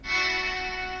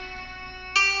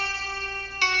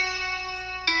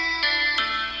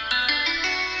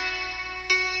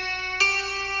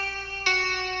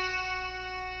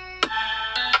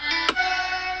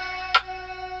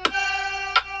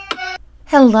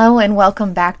Hello and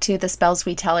welcome back to the Spells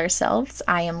We Tell Ourselves.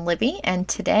 I am Libby, and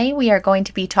today we are going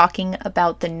to be talking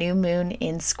about the new moon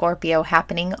in Scorpio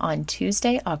happening on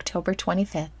Tuesday, October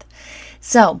 25th.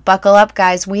 So buckle up,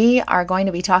 guys. We are going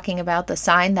to be talking about the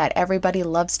sign that everybody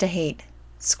loves to hate,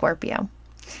 Scorpio.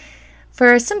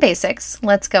 For some basics,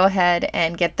 let's go ahead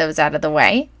and get those out of the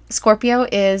way. Scorpio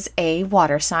is a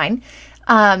water sign.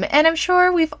 And I'm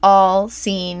sure we've all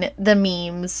seen the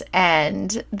memes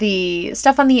and the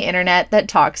stuff on the internet that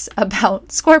talks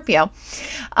about Scorpio.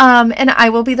 And I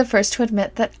will be the first to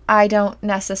admit that I don't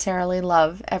necessarily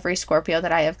love every Scorpio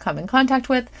that I have come in contact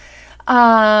with.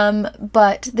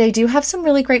 But they do have some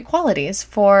really great qualities.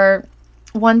 For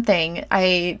one thing,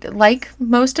 I like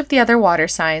most of the other water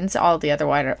signs, all the other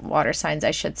water signs,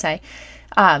 I should say,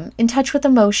 in touch with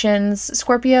emotions.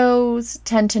 Scorpios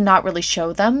tend to not really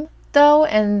show them, though,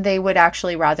 and they would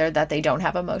actually rather that they don't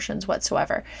have emotions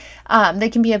whatsoever. They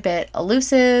can be a bit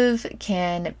elusive,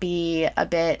 can be a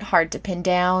bit hard to pin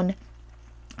down,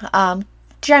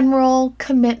 general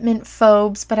commitment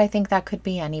phobes, but I think that could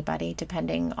be anybody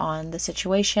depending on the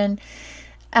situation.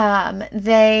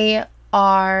 They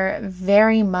are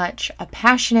very much a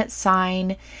passionate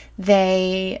sign.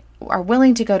 They are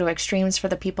willing to go to extremes for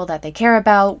the people that they care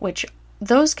about, which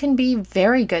those can be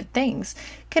very good things.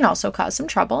 Can also cause some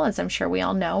trouble, as I'm sure we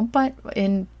all know, but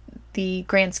in the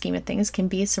grand scheme of things can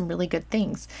be some really good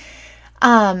things.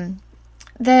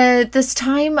 This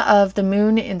time of the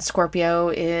moon in Scorpio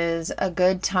is a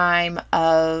good time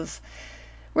of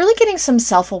really getting some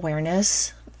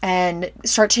self-awareness and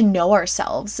start to know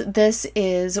ourselves. This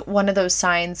is one of those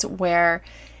signs where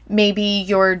maybe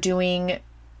you're doing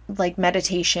like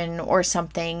meditation or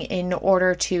something in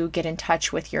order to get in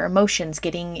touch with your emotions,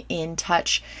 getting in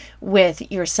touch with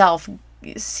yourself,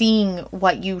 seeing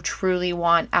what you truly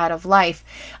want out of life.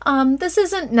 This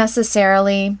isn't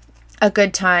necessarily a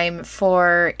good time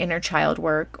for inner child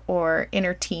work or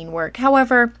inner teen work.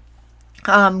 However,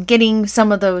 getting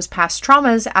some of those past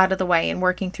traumas out of the way and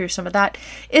working through some of that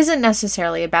isn't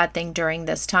necessarily a bad thing during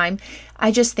this time.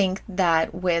 I just think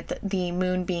that with the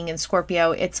moon being in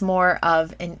Scorpio, it's more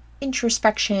of an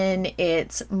introspection.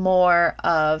 It's more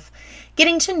of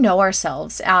getting to know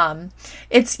ourselves.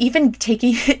 It's even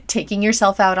taking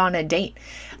yourself out on a date.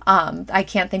 I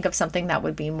can't think of something that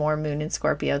would be more moon in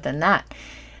Scorpio than that.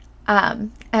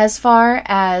 As far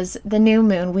as the new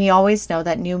moon, we always know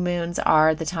that new moons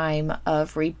are the time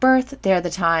of rebirth. They're the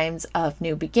times of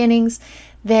new beginnings.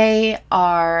 They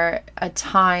are a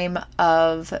time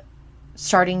of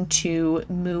starting to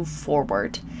move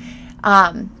forward.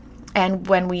 And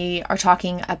when we are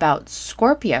talking about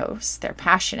Scorpios, they're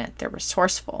passionate, they're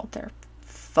resourceful, they're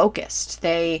focused.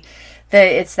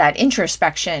 It's that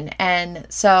introspection. And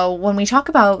so when we talk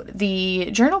about the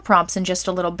journal prompts in just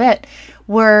a little bit,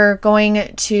 we're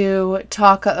going to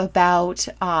talk about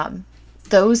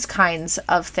those kinds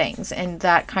of things and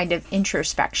that kind of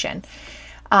introspection.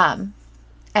 And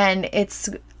it's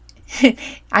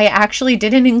I actually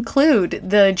didn't include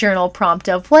the journal prompt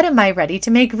of what am I ready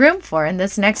to make room for in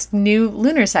this next new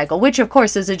lunar cycle, which of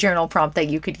course is a journal prompt that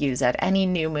you could use at any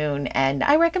new moon, and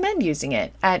I recommend using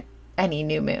it at any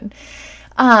new moon.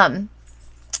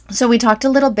 So we talked a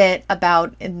little bit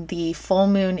about in the full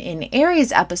moon in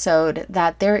Aries episode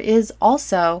that there is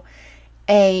also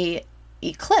a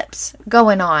eclipse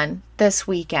going on this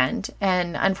weekend,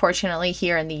 and unfortunately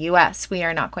here in the US we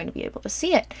are not going to be able to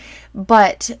see it,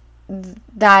 but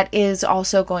that is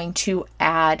also going to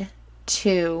add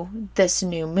to this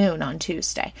new moon on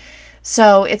Tuesday.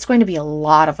 So it's going to be a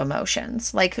lot of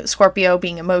emotions. Like Scorpio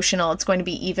being emotional, it's going to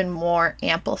be even more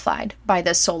amplified by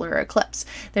this solar eclipse.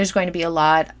 There's going to be a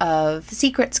lot of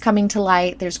secrets coming to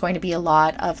light. There's going to be a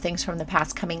lot of things from the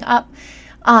past coming up.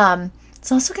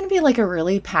 It's also going to be like a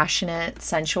really passionate,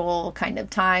 sensual kind of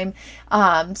time.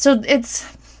 So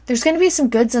there's going to be some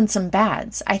goods and some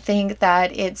bads. I think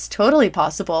that it's totally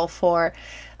possible for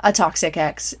a toxic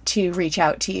ex to reach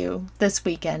out to you this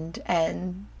weekend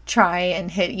and try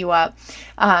and hit you up,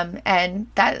 and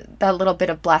that little bit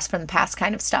of blast from the past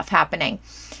kind of stuff happening.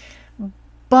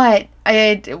 But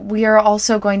we are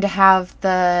also going to have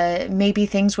maybe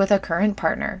things with a current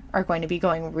partner are going to be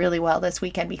going really well this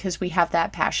weekend because we have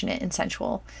that passionate and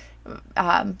sensual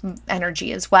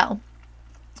energy as well.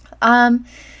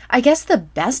 I guess the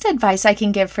best advice I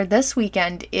can give for this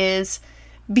weekend is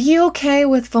be okay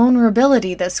with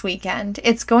vulnerability this weekend.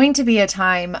 It's going to be a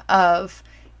time of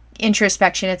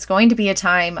introspection. It's going to be a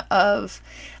time of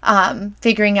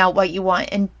figuring out what you want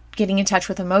and getting in touch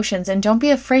with emotions. And don't be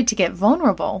afraid to get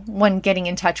vulnerable when getting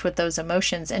in touch with those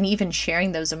emotions and even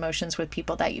sharing those emotions with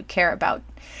people that you care about.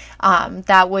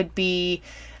 That would be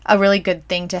a really good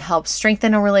thing to help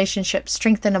strengthen a relationship,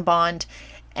 strengthen a bond.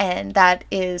 And that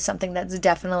is something that's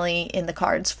definitely in the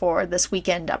cards for this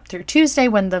weekend up through Tuesday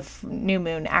when the new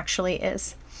moon actually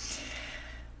is.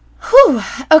 Whew.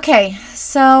 Okay,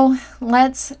 so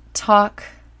let's talk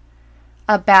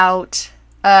about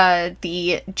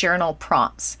the journal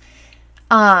prompts.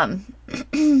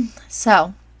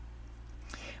 So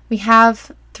we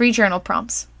have 3 journal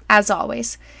prompts. As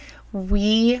always,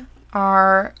 we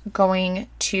are going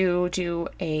to do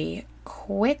a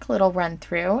quick little run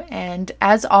through, and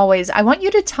as always, I want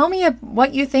you to tell me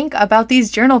what you think about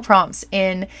these journal prompts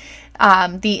in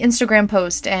the Instagram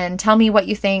post, and tell me what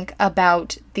you think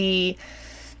about the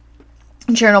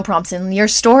journal prompts in your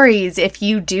stories. If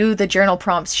you do the journal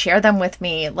prompts, share them with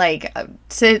me,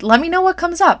 to let me know what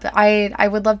comes up. I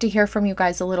would love to hear from you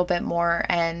guys a little bit more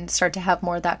and start to have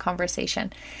more of that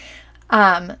conversation.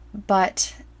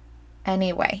 But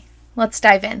anyway, let's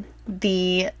dive in.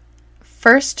 The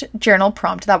first journal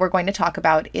prompt that we're going to talk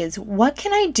about is, what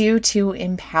can I do to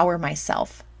empower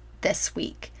myself this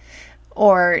week,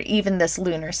 or even this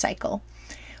lunar cycle?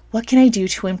 What can I do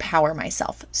to empower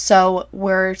myself? So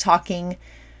we're talking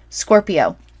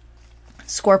Scorpio.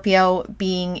 Scorpio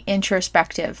being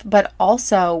introspective, but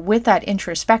also with that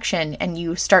introspection, and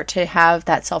you start to have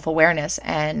that self-awareness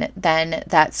and then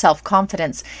that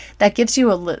self-confidence that gives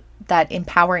you that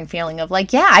empowering feeling of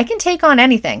yeah, I can take on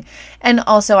anything. And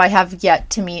also, I have yet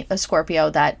to meet a Scorpio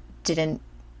that didn't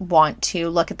want to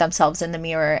look at themselves in the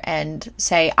mirror and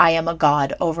say, I am a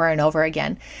god, over and over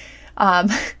again. I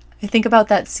think about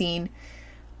that scene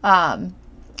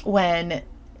when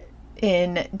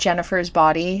in Jennifer's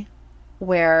Body,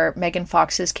 where Megan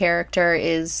Fox's character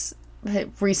is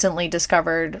recently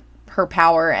discovered her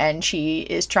power, and she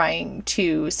is trying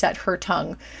to set her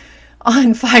tongue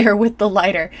on fire with the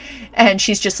lighter, and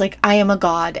she's just like, I am a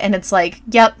god. And it's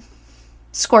yep,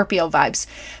 Scorpio vibes.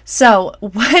 So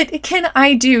what can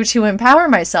I do to empower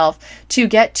myself to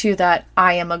get to that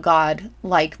I am a god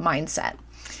like mindset?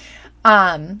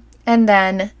 And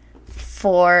then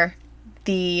for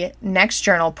the next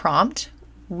journal prompt,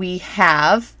 we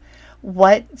have,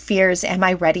 what fears am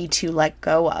I ready to let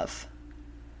go of?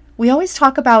 We always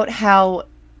talk about how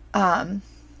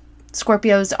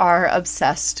Scorpios are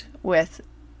obsessed with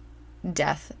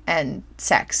death and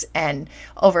sex and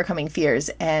overcoming fears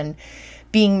and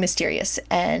being mysterious.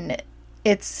 And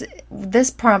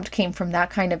this prompt came from that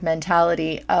kind of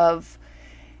mentality of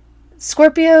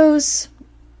Scorpios.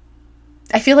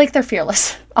 I feel like they're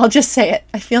fearless. I'll just say it.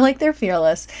 I feel like they're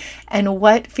fearless. And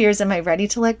what fears am I ready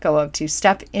to let go of to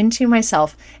step into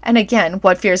myself? And again,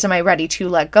 what fears am I ready to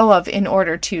let go of in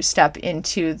order to step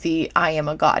into the I am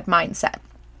a god mindset?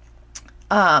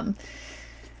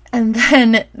 And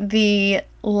then the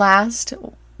last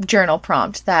journal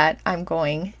prompt that I'm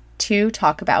going to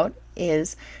talk about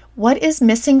is, what is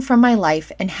missing from my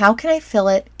life and how can I fill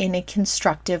it in a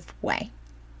constructive way?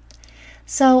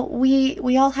 So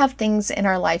we all have things in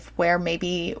our life where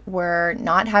maybe we're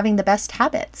not having the best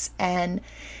habits, and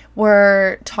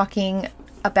we're talking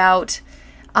about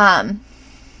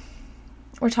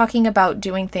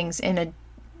doing things in a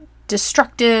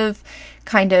destructive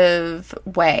kind of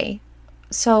way.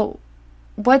 So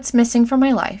what's missing from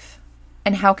my life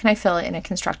and how can I fill it in a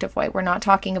constructive way? We're not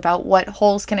talking about what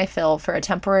holes can I fill for a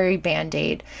temporary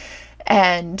band-aid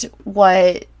and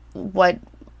what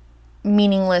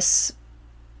meaningless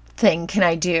thing can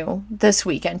I do this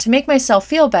weekend to make myself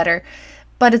feel better,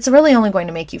 but it's really only going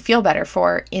to make you feel better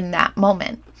for in that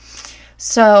moment.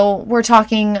 So we're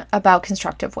talking about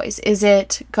constructive ways. Is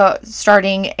it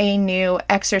starting a new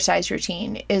exercise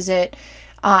routine? Is it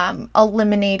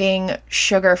eliminating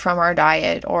sugar from our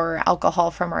diet or alcohol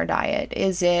from our diet?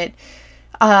 Is it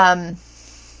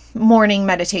morning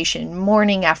meditation,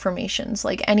 morning affirmations,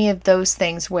 any of those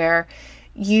things where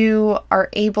you are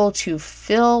able to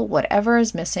fill whatever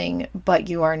is missing, but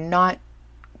you are not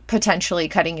potentially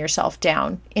cutting yourself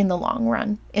down in the long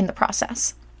run in the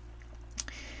process.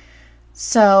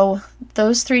 So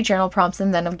those 3 journal prompts,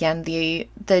 and then again, the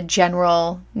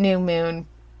general new moon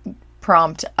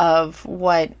prompt of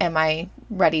what am I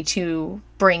ready to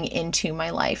bring into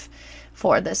my life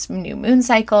for this new moon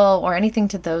cycle, or anything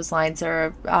to those lines,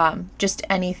 or just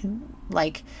anything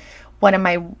what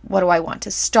do I want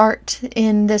to start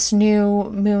in this new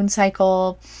moon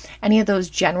cycle? Any of those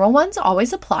general ones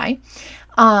always apply.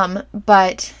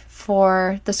 But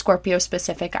for the Scorpio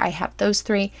specific, I have those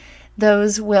 3.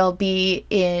 Those will be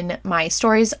in my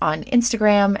stories on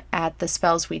Instagram at the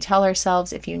spells we tell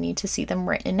ourselves. If you need to see them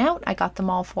written out, I got them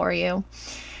all for you.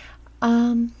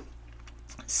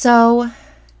 So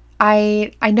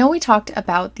I know we talked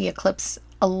about the eclipse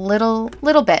a little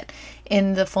bit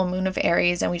in the full moon of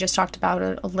Aries, and we just talked about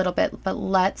it a little bit, but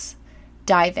let's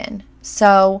dive in.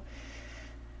 So,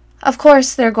 of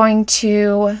course, they're going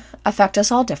to affect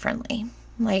us all differently.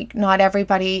 Like, not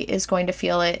everybody is going to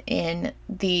feel it in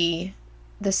the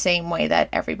same way that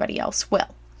everybody else will.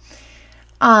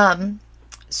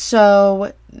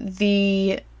 So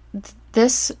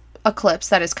this eclipse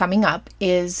that is coming up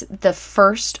is the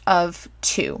first of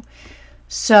two.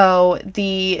 So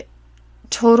the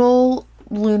total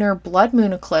lunar blood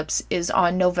moon eclipse is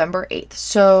on November 8th.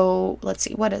 So let's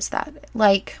see, what is that?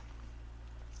 Like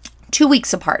 2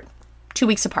 weeks apart. 2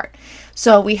 weeks apart.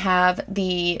 So we have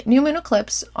the new moon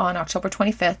eclipse on October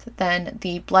 25th, then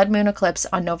the blood moon eclipse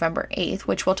on November 8th,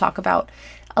 which we'll talk about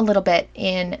a little bit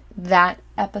in that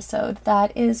episode.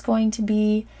 That is going to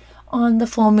be on the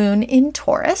full moon in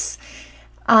Taurus.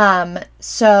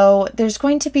 So there's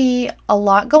going to be a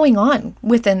lot going on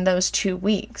within those 2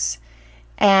 weeks.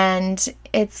 And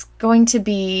it's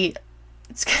probably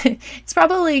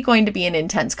going to be an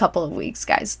intense couple of weeks,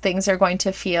 guys. Things are going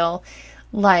to feel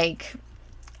like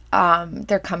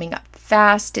they're coming up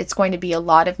fast. It's going to be a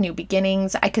lot of new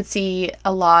beginnings. I could see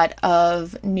a lot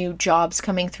of new jobs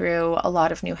coming through, a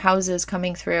lot of new houses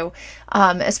coming through,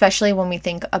 especially when we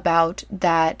think about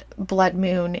that blood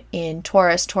moon in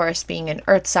Taurus, Taurus being an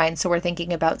earth sign. So we're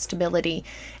thinking about stability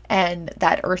and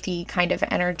that earthy kind of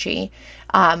energy.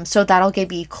 So that'll get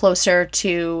me closer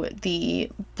to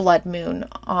the blood moon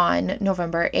on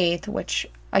November 8th, which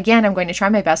again, I'm going to try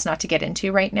my best not to get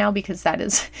into right now because that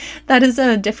is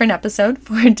a different episode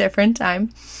for a different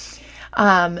time.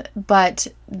 But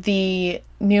the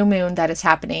new moon that is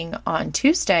happening on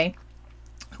Tuesday,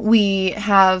 we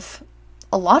have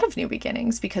a lot of new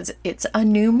beginnings because it's a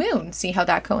new moon. See how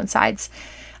that coincides.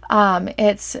 I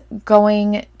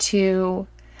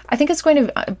think it's going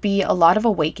to be a lot of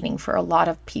awakening for a lot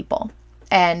of people.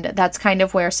 And that's kind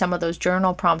of where some of those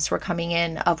journal prompts were coming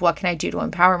in of what can I do to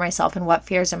empower myself and what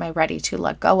fears am I ready to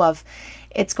let go of.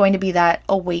 It's going to be that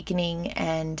awakening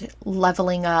and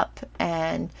leveling up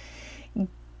and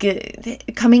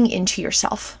coming into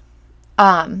yourself.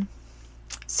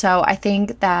 So I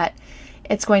think that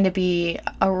it's going to be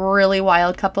a really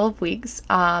wild couple of weeks.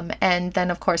 And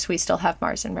then, of course, we still have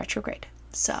Mars in retrograde.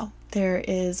 So there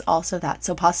is also that.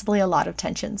 So possibly a lot of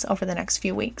tensions over the next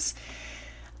few weeks.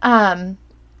 I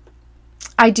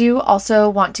do also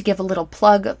want to give a little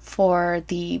plug for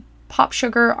the Pop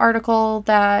Sugar article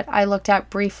that I looked at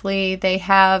briefly. They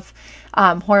have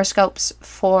horoscopes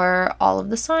for all of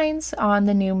the signs on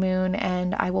the new moon,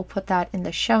 and I will put that in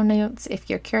the show notes if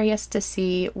you're curious to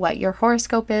see what your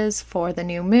horoscope is for the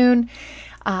new moon.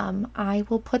 I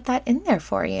will put that in there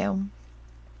for you.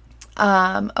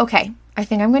 Okay. I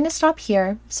think I'm going to stop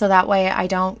here so that way I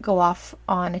don't go off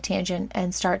on a tangent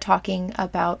and start talking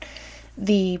about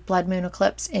the blood moon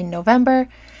eclipse in November.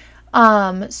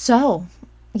 So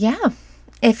yeah,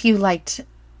 if you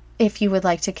would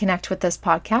like to connect with this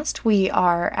podcast, we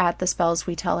are at The Spells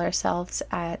We Tell Ourselves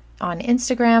on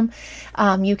Instagram.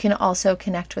 You can also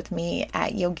connect with me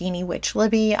at Yogini Witch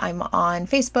Libby. I'm on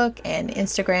Facebook and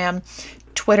Instagram.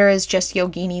 Twitter is just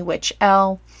Yogini Witch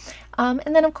L.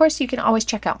 And then, of course, you can always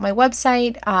check out my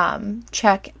website.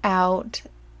 Check out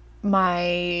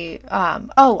my,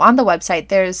 on the website,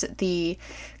 there's the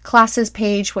classes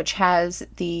page, which has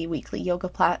the weekly yoga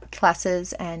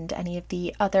classes and any of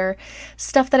the other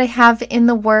stuff that I have in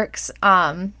the works.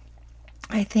 I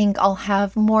think I'll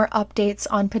have more updates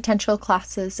on potential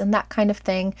classes and that kind of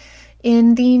thing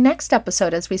in the next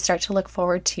episode as we start to look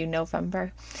forward to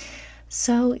November.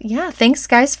 So yeah, thanks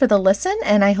guys for the listen,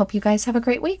 and I hope you guys have a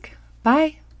great week.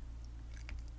 Bye.